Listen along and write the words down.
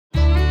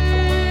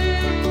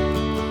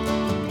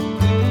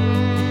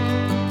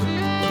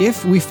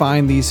If we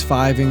find these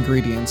 5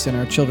 ingredients in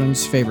our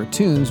children's favorite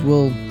tunes,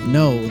 we'll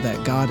know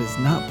that God is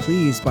not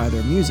pleased by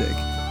their music.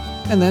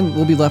 And then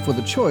we'll be left with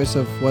a choice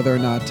of whether or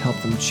not to help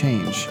them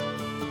change.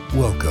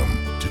 Welcome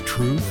to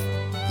Truth,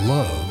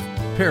 Love,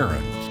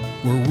 Parents,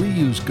 where we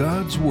use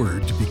God's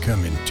Word to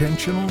become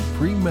intentional,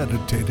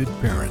 premeditated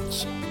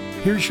parents.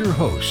 Here's your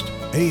host,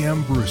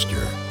 A.M.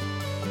 Brewster.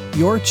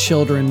 Your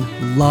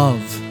children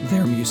love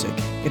their music.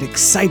 It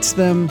excites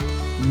them,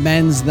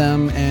 mends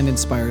them, and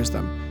inspires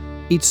them.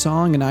 Each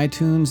song in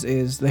iTunes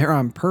is there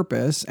on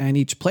purpose, and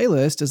each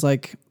playlist is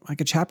like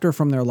a chapter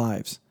from their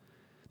lives.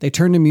 They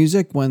turn to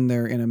music when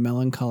they're in a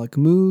melancholic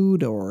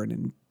mood or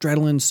an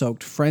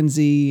adrenaline-soaked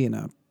frenzy in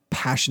a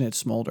passionate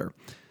smolder.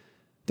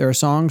 There are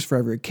songs for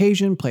every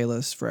occasion,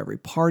 playlists for every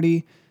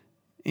party.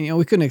 And,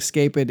 we couldn't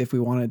escape it if we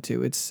wanted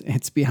to. It's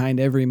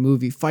behind every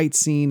movie fight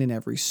scene in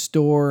every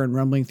store and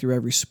rumbling through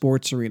every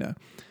sports arena.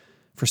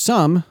 For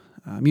some,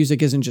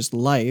 music isn't just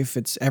life,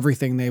 it's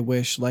everything they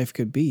wish life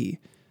could be.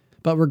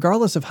 But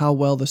regardless of how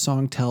well the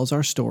song tells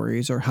our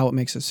stories or how it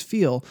makes us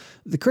feel,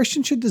 the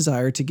Christian should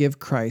desire to give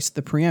Christ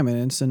the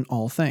preeminence in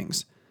all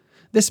things.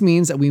 This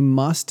means that we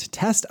must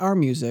test our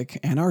music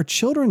and our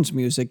children's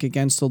music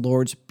against the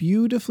Lord's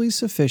beautifully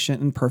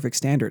sufficient and perfect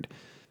standard.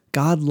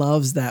 God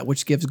loves that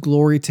which gives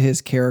glory to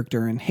his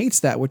character and hates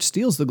that which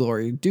steals the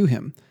glory due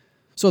him.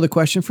 So the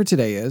question for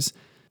today is,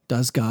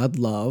 does God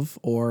love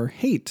or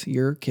hate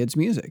your kids'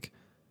 music?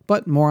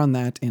 But more on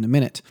that in a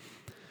minute.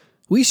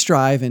 We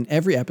strive in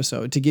every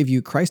episode to give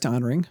you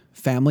Christ-honoring,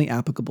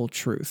 family-applicable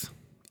truth.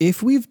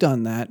 If we've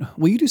done that,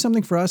 will you do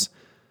something for us?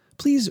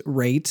 Please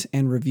rate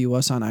and review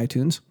us on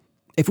iTunes.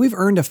 If we've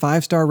earned a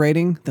 5-star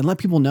rating, then let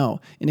people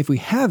know. And if we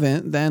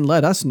haven't, then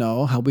let us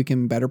know how we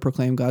can better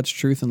proclaim God's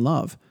truth and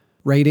love.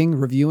 Rating,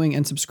 reviewing,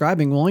 and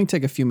subscribing will only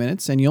take a few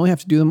minutes, and you only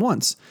have to do them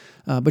once.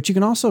 But you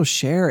can also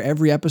share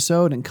every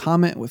episode and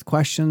comment with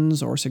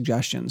questions or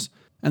suggestions.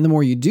 And the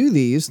more you do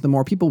these, the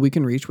more people we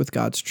can reach with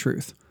God's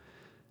truth.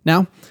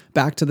 Now,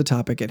 back to the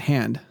topic at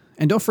hand.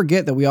 And don't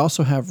forget that we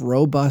also have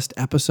robust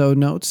episode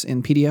notes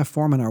in PDF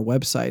form on our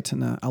website,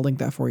 and I'll link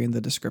that for you in the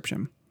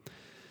description.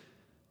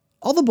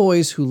 All the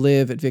boys who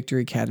live at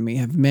Victory Academy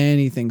have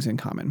many things in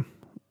common.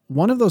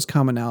 One of those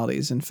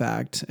commonalities, in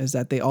fact, is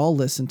that they all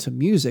listen to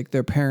music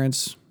their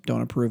parents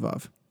don't approve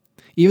of.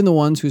 Even the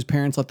ones whose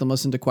parents let them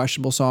listen to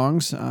questionable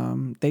songs,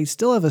 they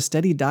still have a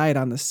steady diet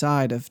on the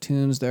side of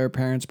tunes their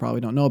parents probably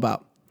don't know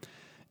about.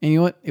 And you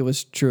know what? It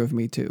was true of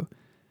me too.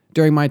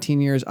 During my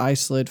teen years, I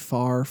slid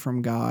far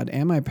from God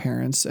and my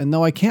parents, and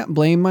though I can't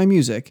blame my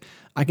music,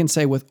 I can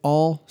say with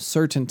all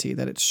certainty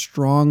that it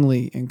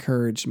strongly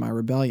encouraged my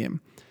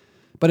rebellion.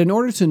 But in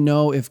order to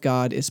know if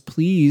God is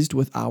pleased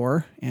with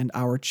our and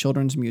our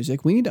children's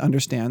music, we need to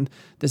understand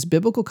this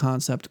biblical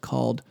concept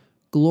called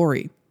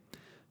glory.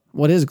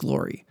 What is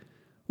glory?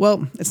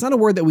 Well, it's not a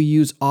word that we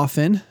use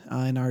often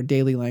in our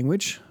daily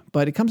language,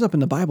 but it comes up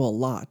in the Bible a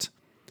lot.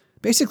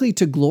 Basically,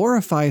 to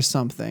glorify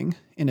something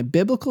in a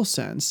biblical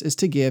sense is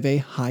to give a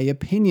high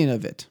opinion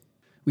of it.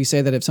 We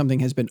say that if something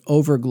has been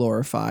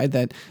over-glorified,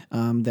 that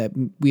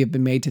we have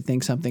been made to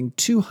think something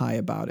too high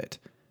about it.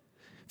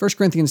 1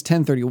 Corinthians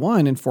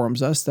 10:31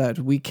 informs us that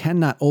we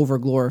cannot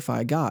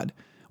over-glorify God.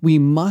 We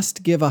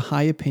must give a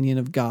high opinion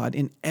of God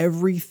in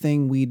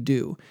everything we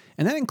do,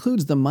 and that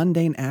includes the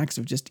mundane acts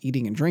of just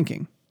eating and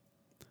drinking.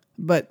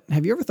 But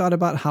have you ever thought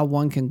about how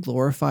one can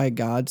glorify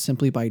God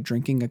simply by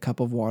drinking a cup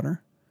of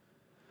water?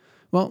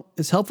 Well,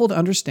 it's helpful to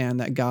understand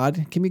that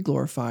God can be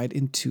glorified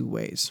in 2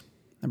 ways.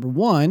 Number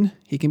 1,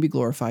 he can be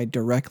glorified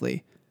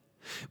directly.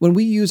 When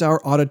we use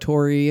our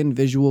auditory and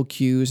visual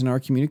cues in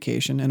our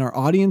communication, and our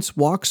audience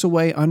walks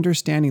away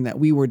understanding that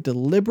we were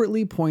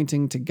deliberately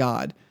pointing to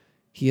God,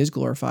 he is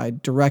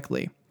glorified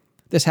directly.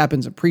 This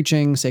happens in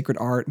preaching, sacred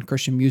art, and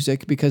Christian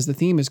music because the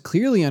theme is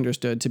clearly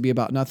understood to be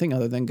about nothing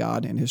other than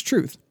God and his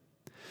truth.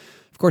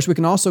 Of course, we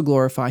can also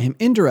glorify him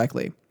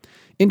indirectly.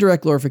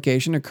 Indirect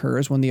glorification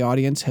occurs when the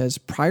audience has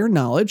prior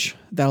knowledge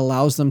that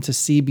allows them to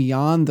see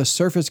beyond the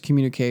surface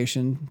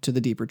communication to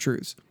the deeper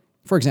truths.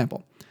 For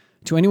example,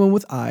 to anyone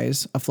with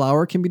eyes, a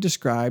flower can be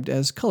described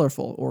as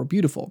colorful or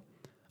beautiful.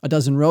 A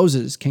dozen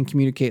roses can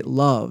communicate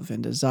love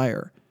and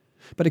desire.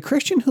 But a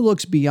Christian who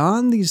looks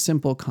beyond these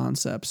simple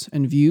concepts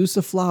and views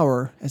the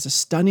flower as a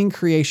stunning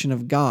creation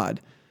of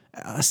God,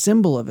 a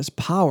symbol of his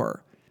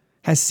power,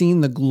 has seen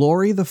the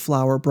glory the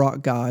flower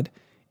brought God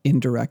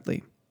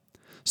indirectly.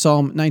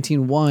 Psalm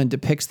 19:1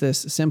 depicts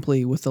this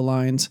simply with the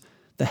lines,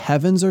 "The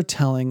heavens are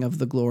telling of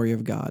the glory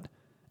of God,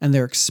 and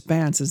their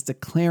expanse is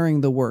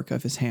declaring the work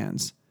of his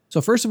hands." So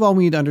first of all,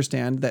 we need to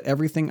understand that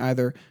everything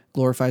either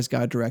glorifies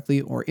God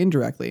directly or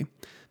indirectly.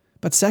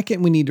 But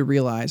second, we need to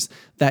realize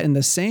that in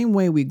the same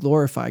way we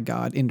glorify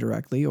God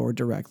indirectly or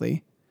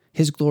directly,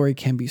 his glory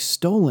can be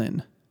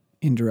stolen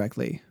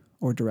indirectly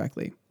or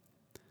directly.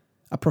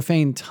 A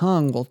profane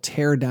tongue will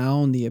tear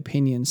down the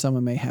opinion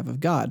someone may have of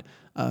God.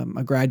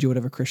 A graduate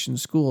of a Christian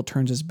school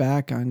turns his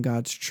back on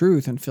God's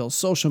truth and fills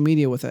social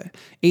media with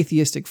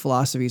atheistic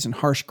philosophies and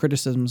harsh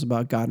criticisms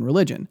about God and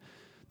religion.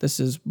 This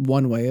is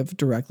one way of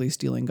directly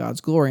stealing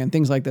God's glory, and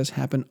things like this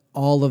happen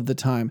all of the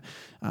time.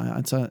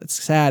 It's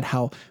sad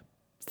how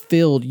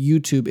filled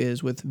YouTube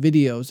is with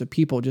videos of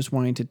people just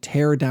wanting to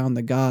tear down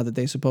the God that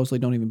they supposedly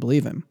don't even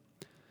believe in.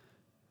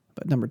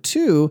 But number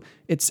two,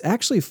 it's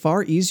actually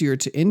far easier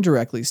to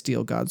indirectly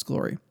steal God's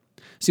glory.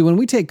 See, when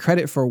we take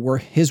credit for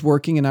His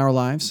working in our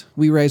lives,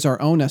 we raise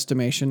our own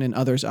estimation in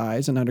others'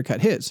 eyes and undercut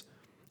His.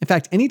 In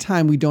fact,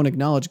 anytime we don't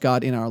acknowledge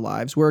God in our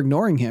lives, we're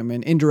ignoring Him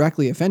and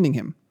indirectly offending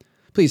Him.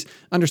 Please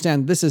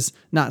understand this is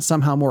not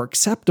somehow more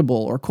acceptable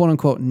or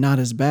quote-unquote not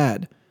as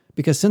bad,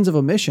 because sins of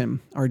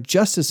omission are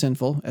just as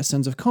sinful as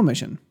sins of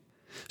commission.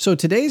 So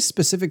today's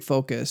specific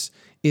focus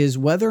is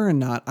whether or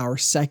not our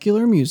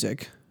secular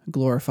music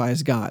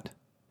glorifies God.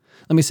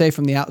 Let me say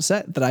from the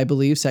outset that I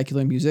believe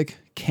secular music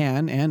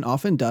can and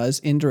often does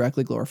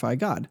indirectly glorify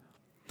God.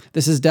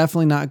 This is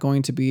definitely not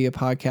going to be a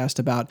podcast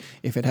about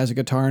if it has a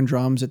guitar and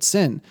drums, it's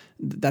sin.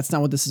 That's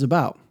not what this is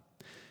about.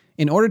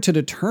 In order to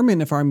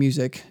determine if our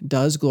music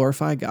does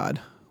glorify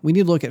God, we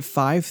need to look at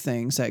 5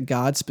 things that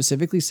God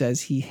specifically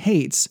says He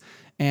hates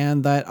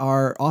and that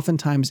are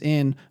oftentimes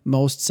in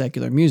most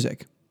secular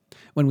music.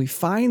 When we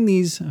find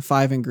these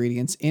 5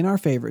 ingredients in our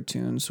favorite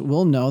tunes,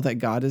 we'll know that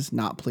God is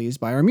not pleased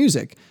by our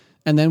music,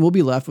 and then we'll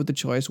be left with the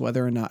choice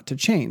whether or not to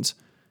change.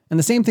 And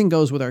the same thing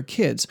goes with our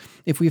kids.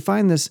 If we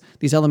find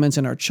these elements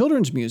in our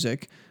children's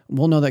music,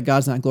 we'll know that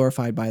God's not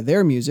glorified by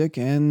their music,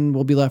 and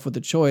we'll be left with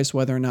the choice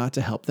whether or not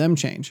to help them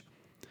change.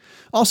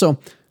 Also,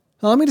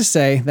 allow me to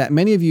say that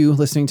many of you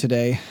listening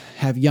today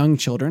have young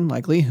children,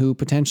 likely, who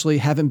potentially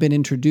haven't been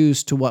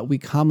introduced to what we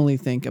commonly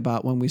think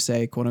about when we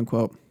say,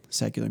 quote-unquote,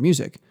 secular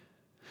music.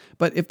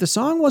 But if the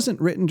song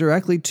wasn't written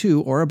directly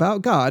to or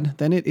about God,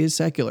 then it is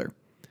secular.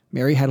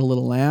 Mary Had a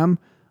Little Lamb,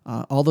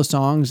 all the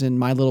songs in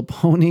My Little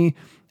Pony,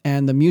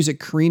 and the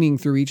music careening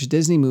through each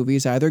Disney movie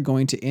is either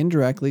going to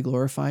indirectly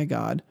glorify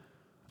God,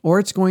 or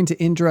it's going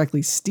to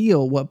indirectly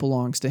steal what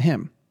belongs to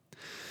Him.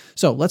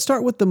 So let's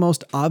start with the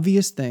most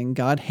obvious thing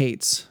God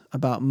hates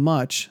about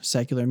much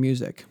secular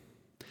music.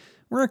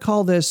 We're going to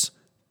call this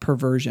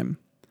perversion.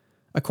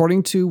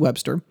 According to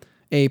Webster,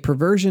 a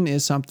perversion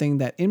is something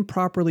that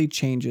improperly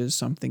changes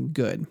something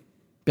good.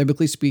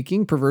 Biblically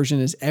speaking, perversion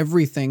is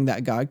everything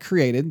that God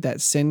created that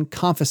sin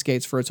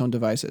confiscates for its own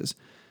devices.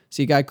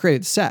 See, God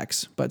created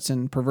sex, but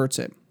sin perverts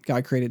it.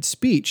 God created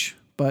speech,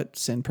 but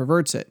sin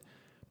perverts it.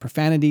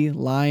 Profanity,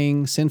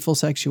 lying, sinful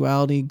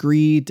sexuality,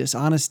 greed,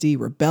 dishonesty,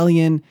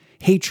 rebellion,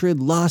 hatred,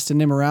 lust,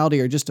 and immorality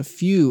are just a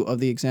few of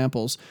the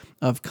examples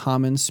of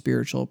common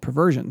spiritual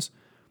perversions.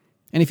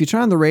 And if you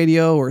turn on the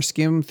radio or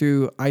skim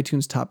through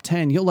iTunes Top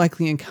 10, you'll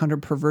likely encounter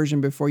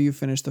perversion before you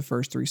finish the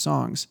first 3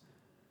 songs.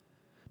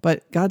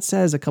 But God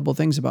says a couple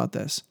things about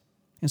this.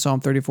 In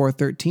Psalm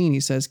 34:13, He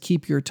says,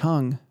 "Keep your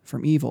tongue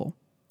from evil."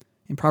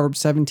 In Proverbs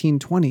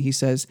 17:20, He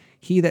says,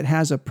 "He that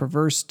has a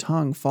perverse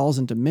tongue falls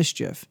into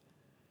mischief."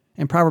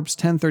 And Proverbs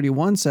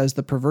 10:31 says,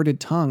 "The perverted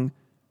tongue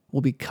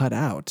will be cut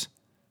out."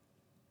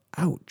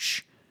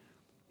 Ouch.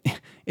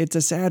 It's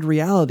a sad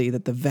reality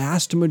that the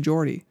vast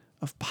majority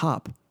of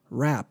pop,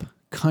 rap,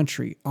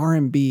 country,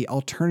 R&B,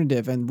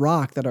 alternative, and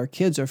rock that our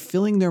kids are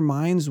filling their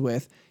minds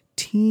with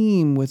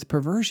teem with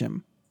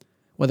perversion.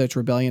 Whether it's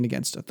rebellion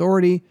against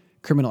authority,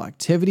 criminal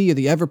activity, or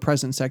the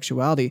ever-present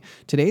sexuality,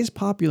 today's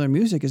popular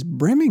music is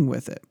brimming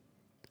with it.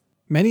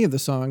 Many of the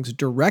songs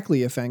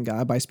directly offend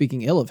God by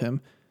speaking ill of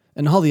Him,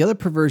 and all the other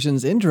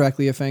perversions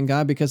indirectly offend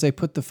God because they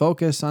put the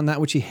focus on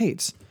that which He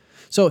hates.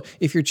 So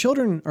if your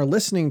children are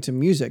listening to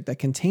music that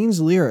contains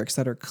lyrics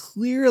that are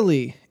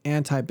clearly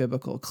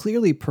anti-biblical,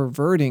 clearly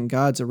perverting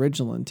God's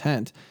original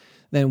intent,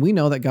 then we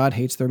know that God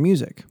hates their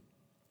music.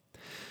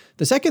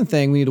 The second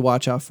thing we need to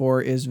watch out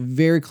for is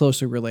very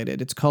closely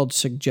related. It's called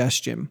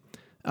suggestion.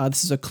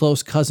 This is a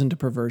close cousin to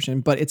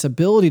perversion, but its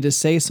ability to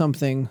say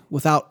something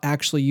without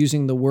actually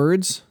using the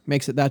words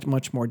makes it that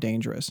much more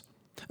dangerous.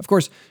 Of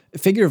course,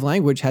 figurative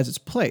language has its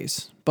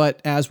place,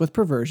 but as with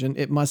perversion,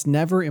 it must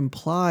never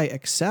imply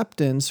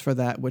acceptance for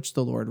that which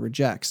the Lord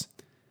rejects.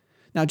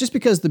 Now, just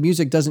because the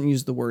music doesn't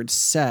use the word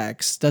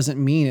sex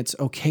doesn't mean it's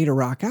okay to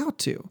rock out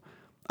to.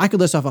 I could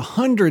list off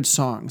 100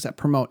 songs that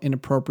promote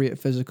inappropriate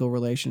physical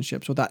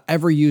relationships without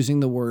ever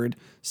using the word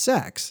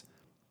sex,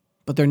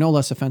 but they're no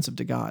less offensive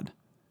to God.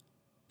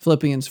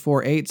 Philippians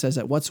 4:8 says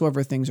that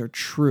whatsoever things are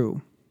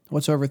true,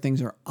 whatsoever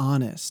things are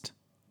honest,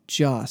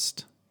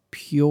 just,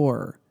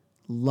 pure,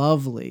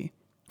 lovely,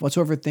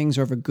 whatsoever things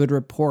are of a good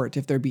report,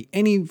 if there be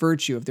any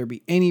virtue, if there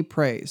be any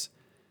praise,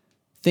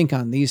 think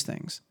on these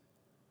things.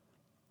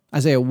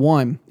 Isaiah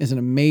 1 is an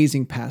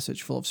amazing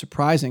passage full of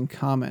surprising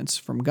comments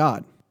from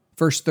God.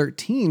 Verse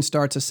 13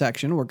 starts a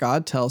section where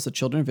God tells the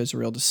children of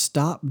Israel to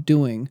stop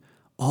doing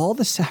all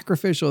the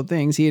sacrificial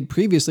things He had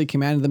previously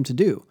commanded them to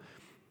do.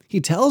 He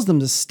tells them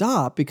to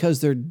stop because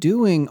they're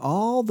doing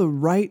all the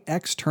right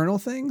external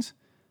things,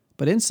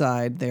 but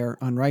inside they're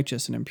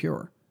unrighteous and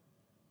impure.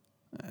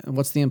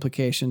 What's the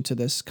implication to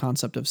this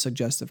concept of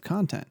suggestive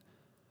content?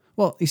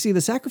 Well, you see,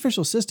 the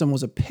sacrificial system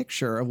was a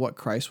picture of what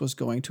Christ was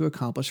going to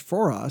accomplish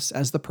for us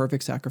as the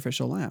perfect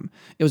sacrificial lamb.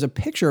 It was a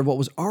picture of what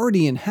was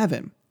already in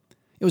heaven.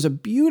 It was a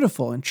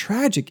beautiful and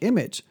tragic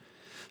image.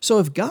 So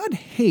if God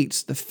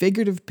hates the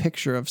figurative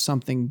picture of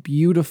something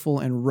beautiful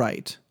and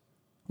right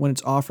when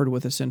it's offered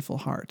with a sinful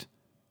heart,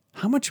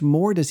 how much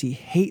more does he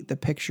hate the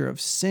picture of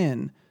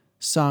sin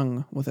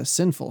sung with a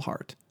sinful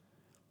heart?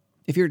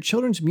 If your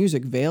children's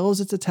music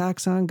veils its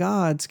attacks on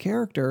God's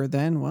character,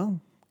 then,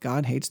 well,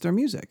 God hates their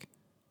music.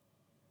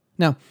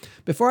 Now,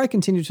 before I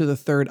continue to the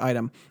third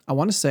item, I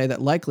want to say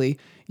that likely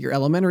your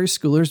elementary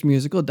schooler's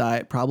musical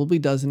diet probably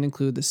doesn't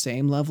include the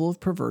same level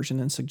of perversion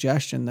and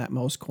suggestion that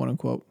most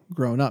quote-unquote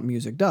grown-up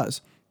music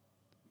does.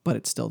 But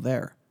it's still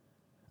there.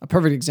 A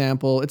perfect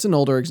example, it's an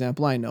older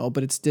example, I know,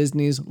 but it's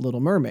Disney's Little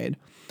Mermaid.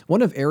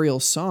 One of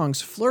Ariel's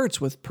songs flirts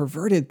with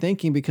perverted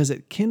thinking because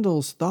it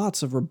kindles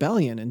thoughts of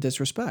rebellion and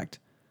disrespect.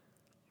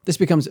 This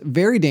becomes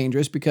very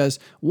dangerous because,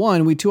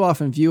 one, we too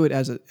often view it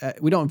as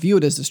we don't view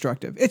it as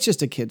destructive. It's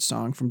just a kid's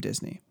song from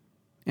Disney.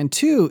 And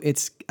two,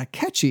 it's a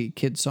catchy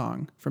kid's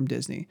song from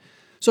Disney.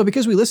 So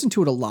because we listen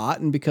to it a lot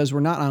and because we're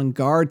not on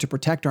guard to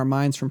protect our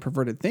minds from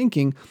perverted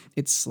thinking,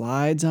 it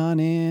slides on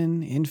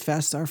in,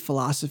 infests our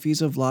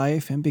philosophies of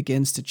life, and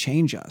begins to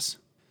change us.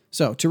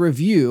 So to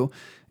review,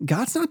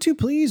 God's not too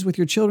pleased with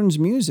your children's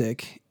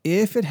music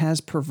if it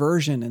has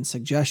perversion and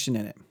suggestion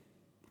in it.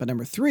 But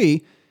number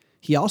three,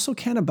 he also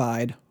can't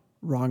abide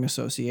wrong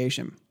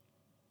association.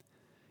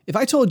 If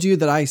I told you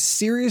that I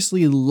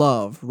seriously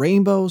love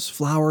rainbows,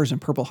 flowers,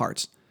 and purple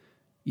hearts,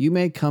 you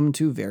may come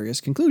to various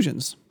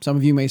conclusions. Some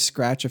of you may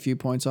scratch a few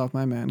points off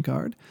my man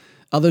card.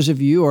 Others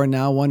of you are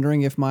now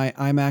wondering if my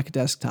iMac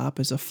desktop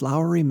is a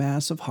flowery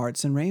mass of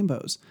hearts and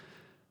rainbows.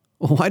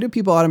 Well, why do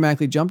people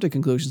automatically jump to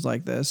conclusions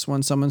like this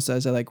when someone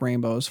says they like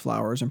rainbows,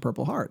 flowers, and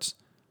purple hearts?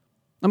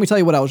 Let me tell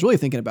you what I was really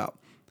thinking about.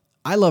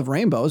 I love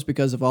rainbows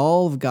because of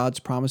all of God's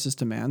promises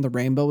to man. The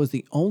rainbow is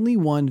the only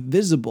one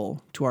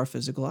visible to our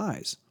physical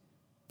eyes.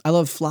 I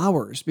love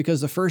flowers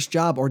because the first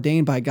job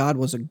ordained by God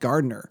was a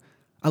gardener.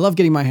 I love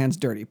getting my hands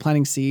dirty,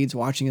 planting seeds,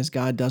 watching as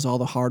God does all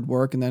the hard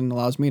work and then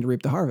allows me to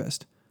reap the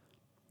harvest.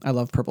 I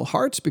love purple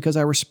hearts because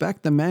I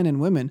respect the men and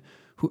women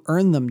who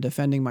earn them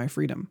defending my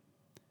freedom.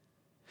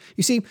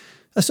 You see,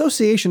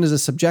 association is a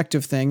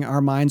subjective thing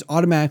our minds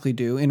automatically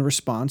do in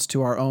response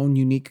to our own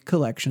unique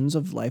collections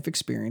of life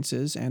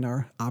experiences and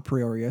our a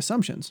priori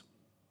assumptions.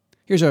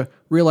 Here's a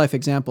real-life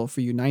example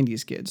for you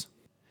 90s kids.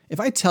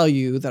 If I tell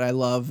you that I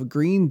love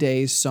Green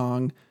Day's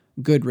song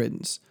Good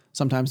Riddance,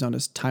 sometimes known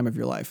as Time of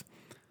Your Life,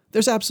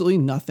 there's absolutely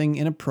nothing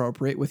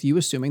inappropriate with you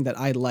assuming that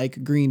I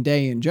like Green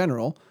Day in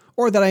general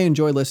or that I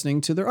enjoy listening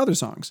to their other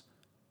songs.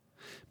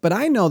 But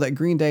I know that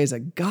Green Day is a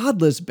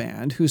godless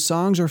band whose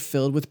songs are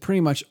filled with pretty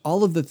much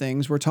all of the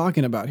things we're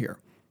talking about here.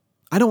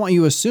 I don't want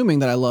you assuming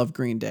that I love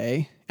Green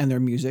Day and their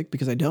music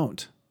because I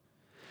don't.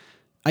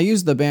 I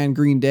use the band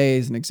Green Day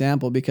as an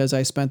example because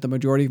I spent the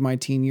majority of my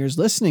teen years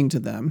listening to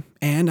them,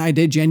 and I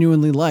did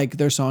genuinely like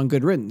their song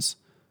Good Riddance.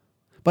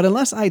 But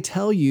unless I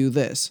tell you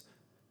this,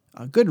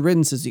 Good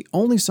Riddance is the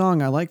only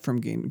song I like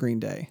from Green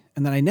Day,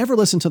 and that I never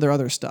listen to their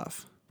other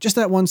stuff, just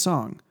that one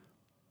song,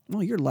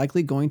 well, you're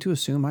likely going to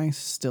assume I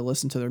still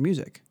listen to their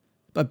music.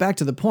 But back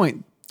to the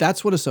point,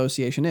 that's what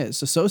association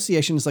is.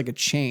 Association is like a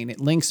chain.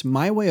 It links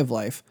my way of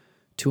life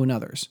to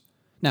another's.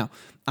 Now,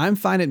 I'm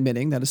fine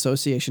admitting that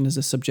association is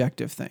a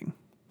subjective thing,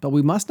 but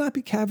we must not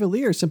be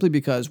cavalier simply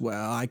because,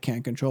 well, I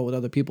can't control what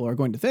other people are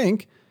going to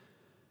think.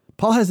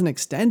 Paul has an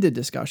extended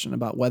discussion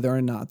about whether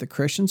or not the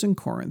Christians in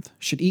Corinth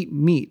should eat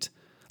meat,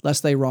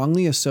 lest they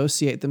wrongly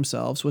associate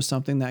themselves with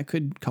something that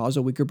could cause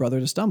a weaker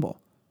brother to stumble.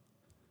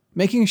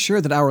 Making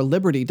sure that our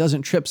liberty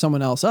doesn't trip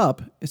someone else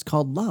up is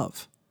called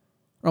love.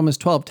 Romans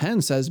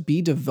 12:10 says,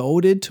 "Be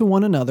devoted to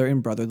one another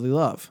in brotherly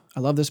love." I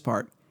love this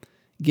part.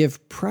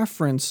 Give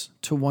preference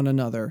to one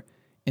another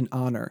in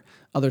honor.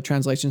 Other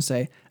translations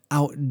say,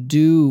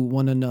 outdo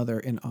one another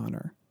in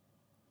honor.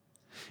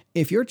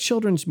 If your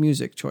children's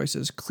music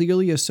choices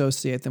clearly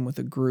associate them with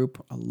a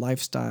group, a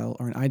lifestyle,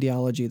 or an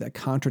ideology that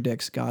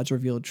contradicts God's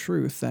revealed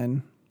truth,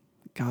 then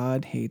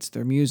God hates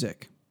their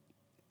music.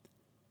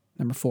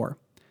 Number 4.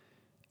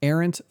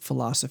 Errant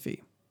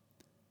philosophy.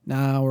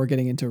 Now we're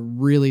getting into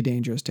really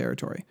dangerous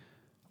territory.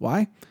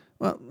 Why?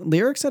 Well,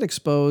 lyrics that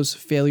expose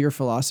failure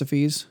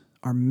philosophies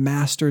are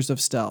masters of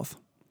stealth.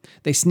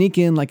 They sneak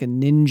in like a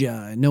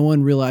ninja, and no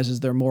one realizes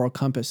their moral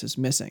compass is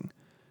missing.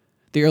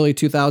 The early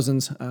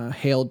 2000s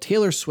hailed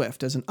Taylor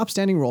Swift as an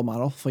upstanding role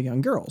model for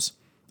young girls.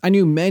 I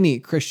knew many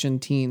Christian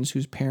teens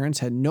whose parents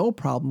had no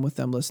problem with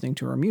them listening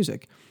to her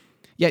music.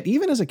 Yet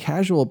even as a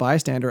casual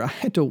bystander, I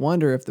had to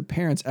wonder if the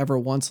parents ever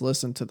once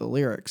listened to the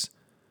lyrics.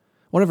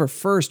 One of her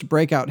first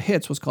breakout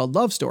hits was called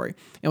Love Story,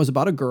 and was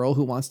about a girl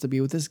who wants to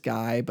be with this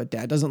guy, but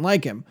dad doesn't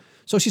like him.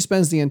 So she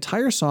spends the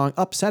entire song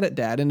upset at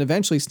dad and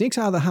eventually sneaks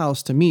out of the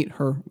house to meet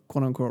her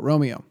quote-unquote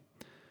Romeo.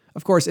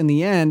 Of course, in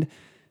the end,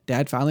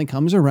 dad finally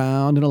comes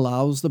around and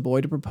allows the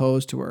boy to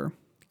propose to her.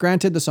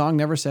 Granted, the song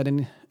never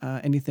said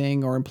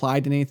anything or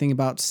implied anything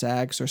about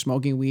sex or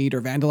smoking weed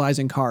or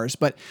vandalizing cars,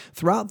 but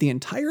throughout the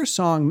entire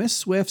song, Miss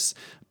Swift's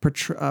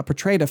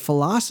portrayed a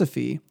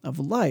philosophy of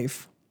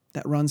life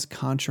that runs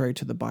contrary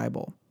to the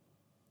Bible.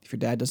 If your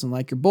dad doesn't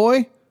like your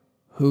boy,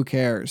 Who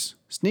cares?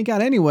 Sneak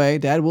out anyway,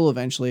 Dad will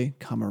eventually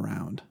come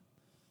around.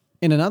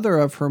 In another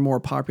of her more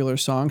popular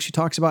songs, she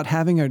talks about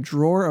having a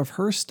drawer of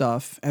her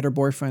stuff at her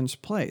boyfriend's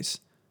place.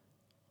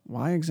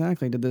 Why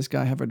exactly did this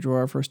guy have a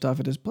drawer of her stuff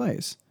at his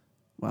place?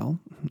 Well,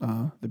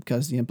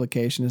 because the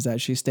implication is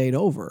that she stayed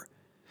over.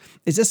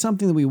 Is this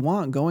something that we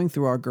want going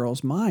through our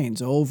girls'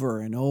 minds over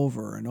and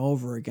over and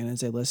over again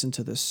as they listen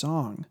to this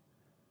song?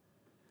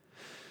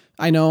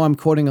 I know I'm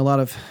quoting a lot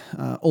of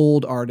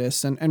old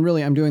artists, and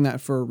really I'm doing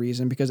that for a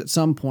reason, because at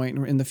some point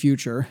in the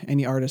future,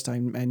 any artist I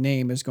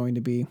name is going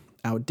to be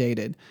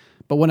outdated.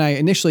 But when I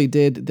initially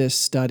did this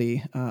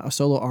study, a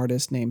solo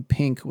artist named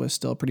Pink was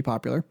still pretty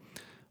popular.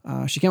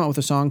 She came out with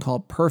a song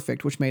called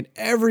Perfect, which made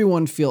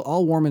everyone feel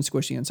all warm and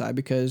squishy inside,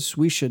 because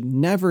we should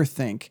never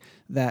think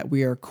that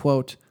we are,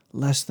 quote,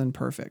 less than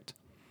perfect.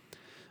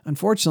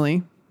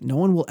 Unfortunately, no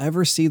one will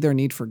ever see their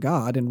need for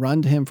God and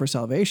run to Him for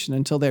salvation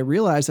until they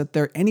realize that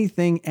they're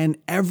anything and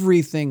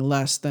everything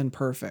less than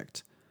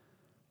perfect.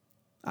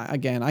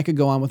 Again, I could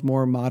go on with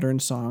more modern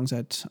songs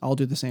that all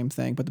do the same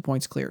thing, but the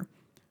point's clear.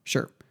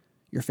 Sure,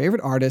 your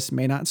favorite artist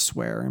may not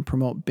swear and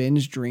promote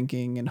binge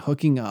drinking and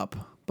hooking up,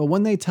 but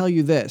when they tell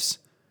you this,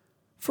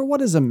 for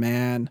what is a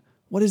man?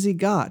 What has he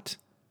got?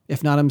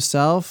 If not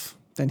himself,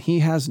 then he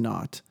has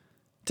naught.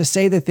 To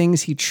say the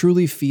things he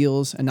truly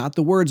feels and not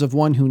the words of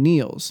one who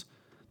kneels.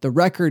 The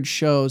record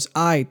shows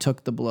I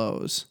took the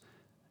blows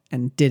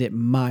and did it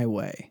my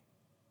way.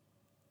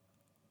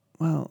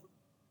 Well,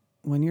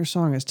 when your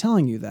song is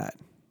telling you that,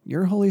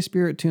 your Holy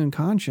Spirit-tuned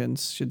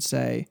conscience should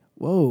say,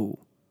 whoa,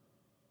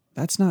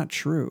 that's not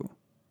true.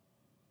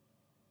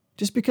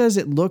 Just because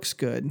it looks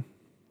good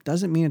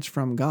doesn't mean it's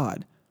from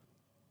God.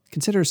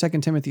 Consider 2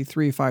 Timothy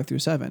 3,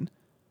 5-7.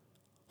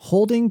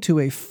 Holding to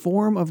a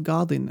form of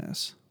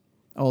godliness,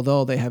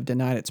 although they have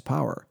denied its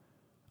power.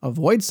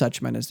 Avoid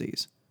such men as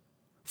these.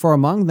 For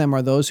among them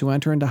are those who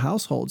enter into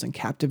households and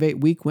captivate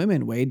weak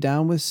women, weighed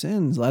down with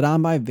sins, led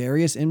on by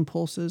various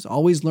impulses,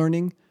 always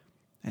learning,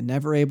 and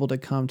never able to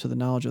come to the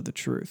knowledge of the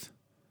truth.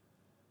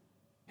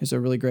 Here's a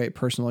really great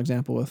personal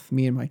example with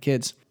me and my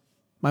kids.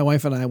 My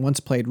wife and I once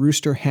played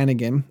Rooster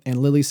Hannigan and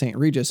Lily St.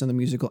 Regis in the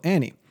musical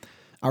Annie.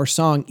 Our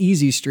song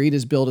Easy Street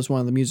is billed as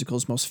one of the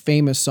musical's most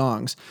famous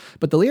songs,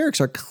 but the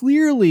lyrics are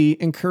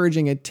clearly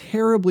encouraging a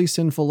terribly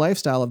sinful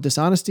lifestyle of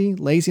dishonesty,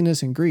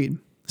 laziness, and greed.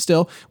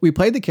 Still, we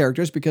played the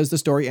characters because the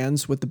story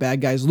ends with the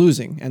bad guys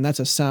losing, and that's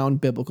a sound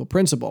biblical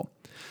principle.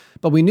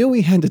 But we knew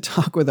we had to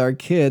talk with our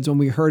kids when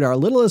we heard our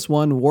littlest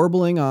one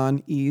warbling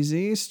on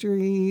Easy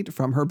Street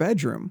from her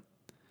bedroom.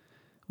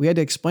 We had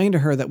to explain to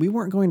her that we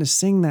weren't going to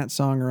sing that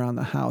song around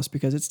the house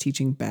because it's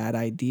teaching bad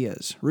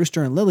ideas.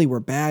 Rooster and Lily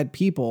were bad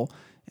people,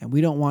 and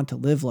we don't want to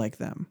live like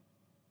them.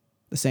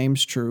 The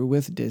same's true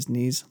with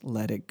Disney's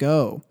Let It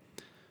Go.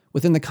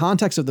 Within the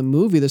context of the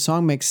movie, the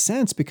song makes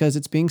sense because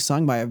it's being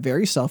sung by a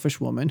very selfish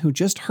woman who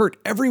just hurt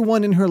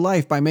everyone in her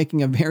life by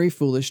making a very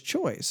foolish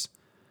choice.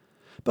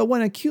 But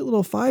when a cute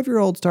little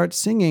 5-year-old starts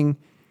singing,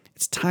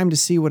 it's time to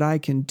see what I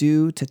can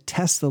do to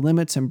test the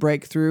limits and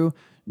break through.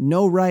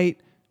 No right,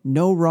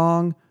 no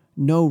wrong,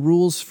 no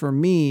rules for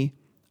me.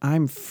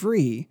 I'm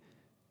free.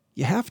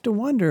 You have to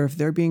wonder if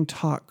they're being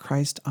taught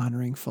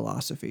Christ-honoring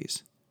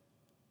philosophies.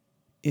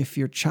 If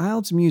your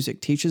child's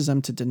music teaches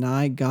them to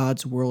deny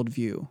God's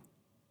worldview,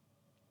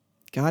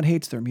 God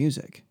hates their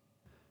music.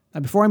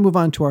 Now, before I move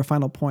on to our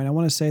final point, I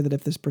want to say that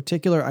if this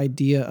particular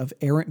idea of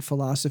errant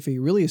philosophy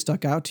really has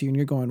stuck out to you and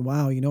you're going,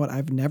 wow, you know what,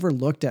 I've never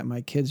looked at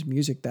my kids'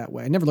 music that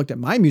way. I never looked at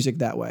my music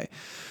that way.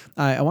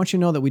 I want you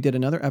to know that we did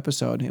another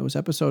episode. It was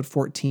episode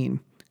 14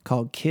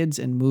 called Kids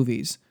and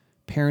Movies,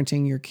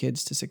 Parenting Your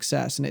Kids to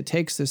Success. And it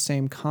takes this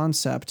same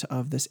concept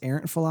of this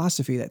errant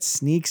philosophy that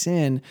sneaks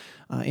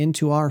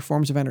into our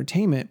forms of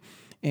entertainment,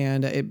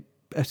 and it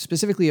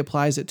specifically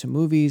applies it to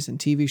movies and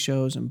TV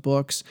shows and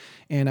books.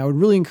 And I would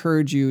really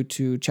encourage you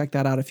to check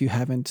that out if you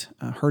haven't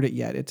heard it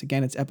yet.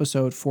 It's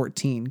episode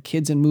 14,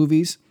 Kids and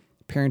Movies,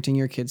 Parenting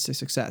Your Kids to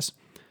Success.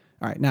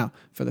 All right, now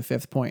for the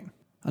fifth point.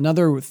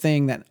 Another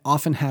thing that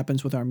often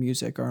happens with our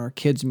music or our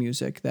kids'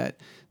 music that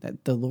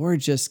the Lord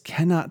just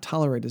cannot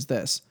tolerate is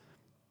this: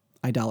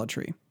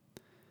 idolatry.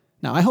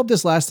 Now, I hope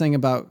this last thing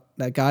about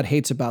that God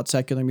hates about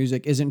secular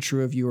music isn't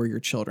true of you or your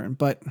children,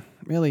 but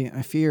really,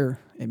 I fear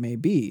it may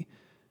be.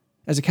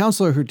 As a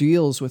counselor who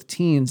deals with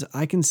teens,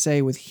 I can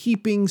say with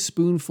heaping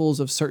spoonfuls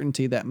of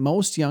certainty that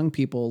most young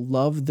people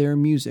love their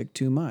music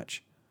too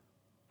much.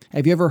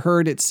 Have you ever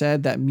heard it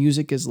said that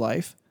music is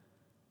life?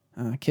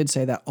 Kids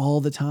say that all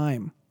the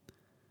time.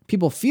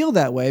 People feel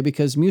that way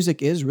because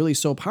music is really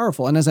so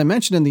powerful. And as I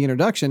mentioned in the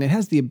introduction, it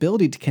has the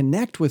ability to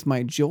connect with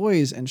my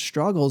joys and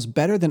struggles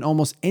better than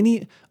almost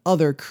any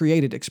other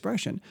created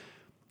expression.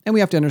 And we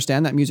have to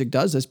understand that music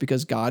does this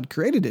because God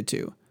created it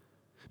to.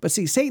 But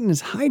see, Satan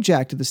has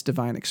hijacked this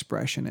divine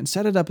expression and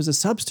set it up as a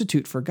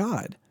substitute for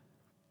God.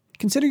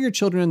 Consider your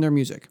children and their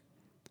music.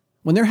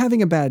 When they're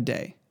having a bad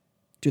day,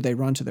 do they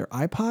run to their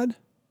iPod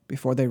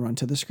before they run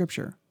to the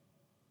scripture?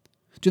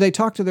 Do they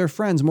talk to their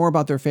friends more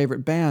about their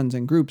favorite bands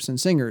and groups and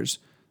singers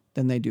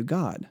than they do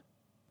God?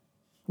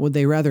 Would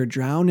they rather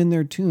drown in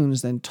their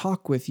tunes than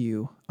talk with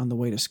you on the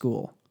way to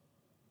school?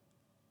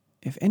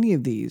 If any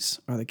of these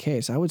are the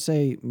case, I would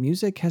say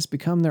music has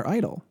become their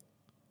idol.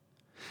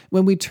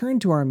 When we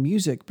turn to our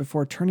music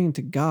before turning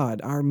to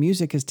God, our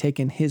music has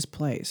taken His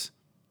place.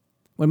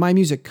 When my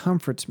music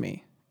comforts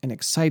me and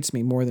excites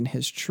me more than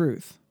His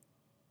truth,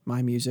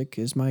 my music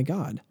is my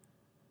God.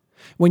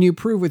 When you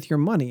prove with your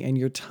money and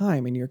your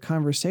time and your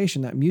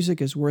conversation that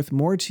music is worth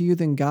more to you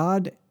than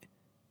God,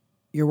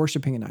 you're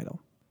worshiping an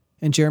idol.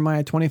 And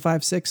Jeremiah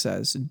 25:6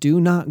 says,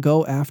 "Do not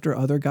go after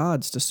other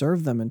gods to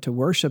serve them and to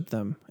worship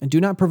them, and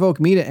do not provoke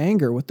me to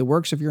anger with the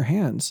works of your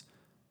hands,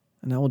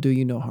 and I will do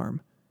you no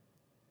harm."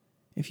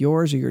 If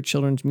yours or your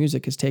children's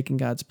music is taking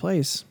God's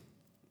place,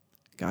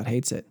 God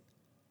hates it.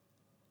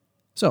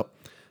 So,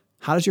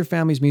 how does your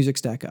family's music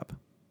stack up?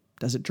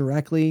 Does it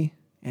directly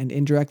and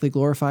indirectly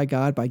glorify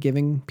God by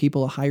giving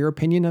people a higher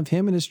opinion of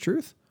Him and His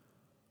truth?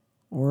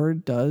 Or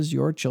does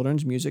your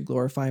children's music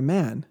glorify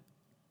man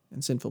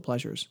and sinful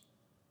pleasures?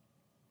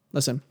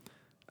 Listen,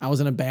 I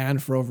was in a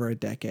band for over a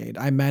decade.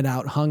 I met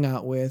out, hung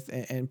out with,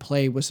 and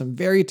played with some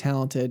very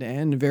talented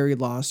and very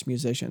lost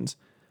musicians.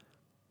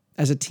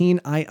 As a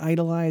teen, I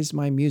idolized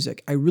my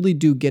music. I really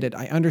do get it.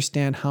 I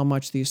understand how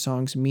much these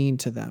songs mean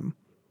to them.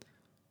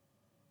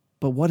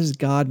 But what does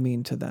God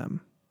mean to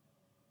them?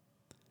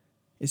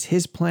 Is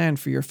His plan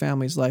for your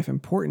family's life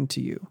important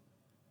to you?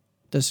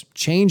 Does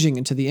changing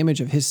into the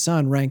image of His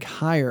Son rank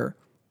higher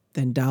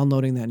than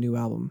downloading that new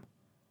album?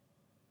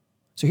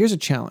 So here's a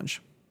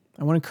challenge.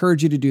 I want to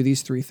encourage you to do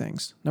these 3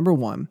 things. Number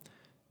 1,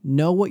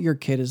 know what your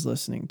kid is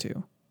listening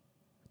to.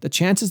 The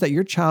chances that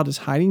your child is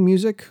hiding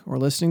music or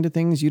listening to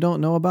things you don't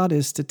know about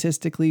is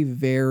statistically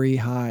very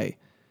high.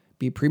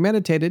 Be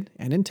premeditated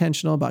and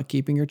intentional about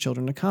keeping your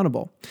children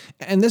accountable.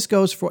 And this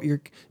goes for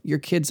what your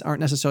kids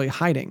aren't necessarily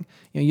hiding.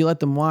 You let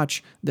them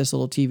watch this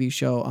little TV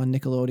show on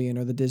Nickelodeon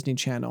or the Disney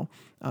Channel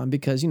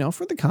because,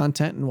 for the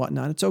content and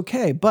whatnot, it's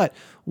okay. But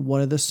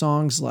what are the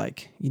songs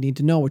like? You need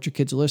to know what your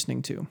kids are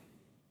listening to.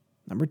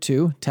 Number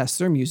 2, test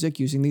their music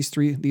using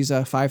these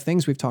 5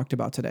 things we've talked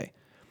about today.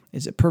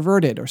 Is it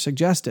perverted or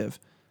suggestive?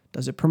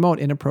 Does it promote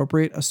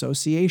inappropriate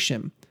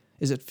association?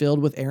 Is it filled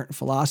with errant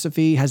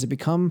philosophy? Has it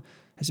become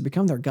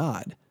their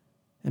God?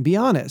 And be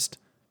honest.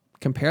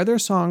 Compare their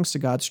songs to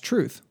God's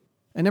truth.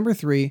 And number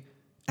 3,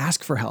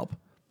 ask for help.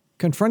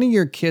 Confronting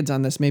your kids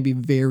on this may be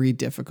very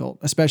difficult,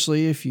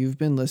 especially if you've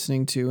been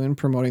listening to and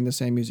promoting the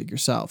same music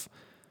yourself.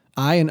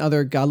 I and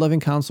other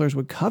God-loving counselors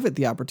would covet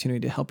the opportunity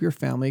to help your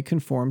family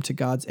conform to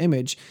God's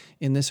image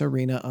in this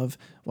arena of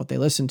what they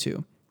listen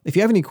to. If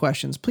you have any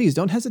questions, please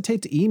don't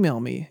hesitate to email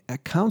me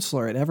at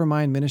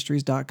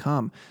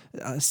counselor@evermindministries.com.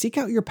 Seek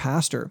out your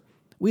pastor.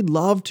 We'd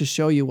love to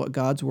show you what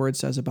God's Word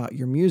says about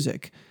your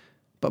music.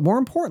 But more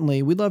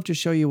importantly, we'd love to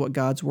show you what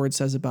God's Word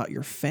says about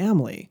your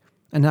family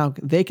and how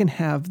they can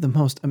have the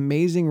most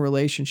amazing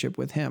relationship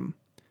with Him.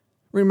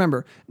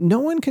 Remember, no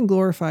one can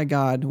glorify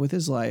God with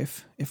his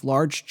life if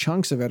large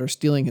chunks of it are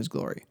stealing His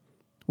glory.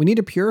 We need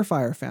to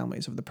purify our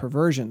families of the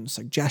perversion,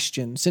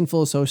 suggestion,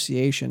 sinful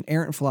association,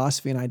 errant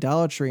philosophy, and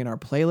idolatry in our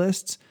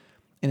playlists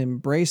and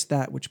embrace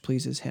that which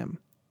pleases Him.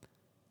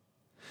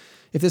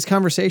 If this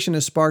conversation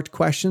has sparked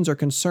questions or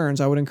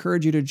concerns, I would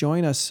encourage you to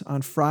join us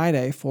on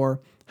Friday for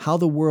How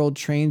the World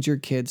Trains Your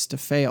Kids to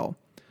Fail.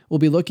 We'll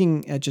be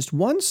looking at just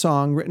one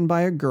song written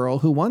by a girl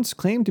who once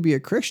claimed to be a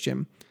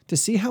Christian to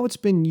see how it's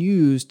been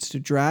used to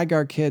drag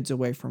our kids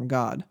away from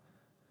God.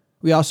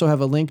 We also have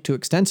a link to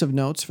extensive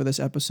notes for this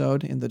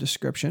episode in the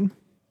description.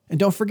 And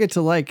don't forget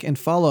to like and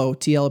follow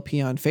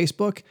TLP on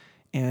Facebook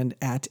and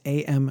at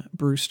AM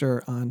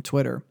Brewster on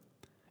Twitter.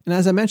 And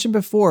as I mentioned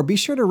before, be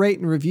sure to rate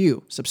and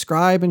review,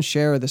 subscribe, and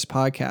share this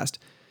podcast.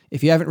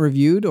 If you haven't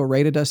reviewed or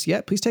rated us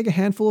yet, please take a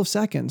handful of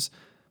seconds.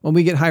 When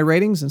we get high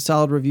ratings and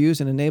solid reviews,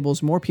 it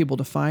enables more people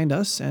to find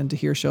us and to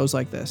hear shows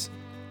like this.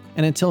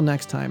 And until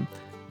next time,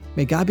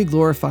 may God be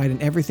glorified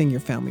in everything your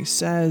family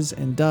says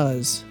and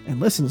does and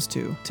listens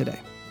to today.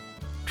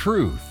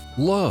 Truth,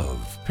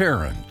 Love,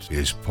 Parent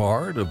is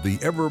part of the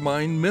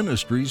Evermind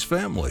Ministries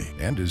family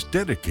and is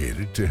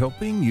dedicated to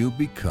helping you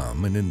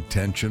become an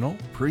intentional,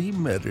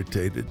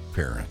 premeditated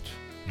parent.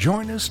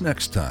 Join us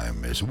next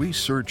time as we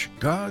search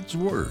God's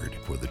Word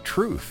for the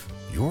truth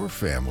your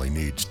family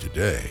needs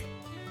today.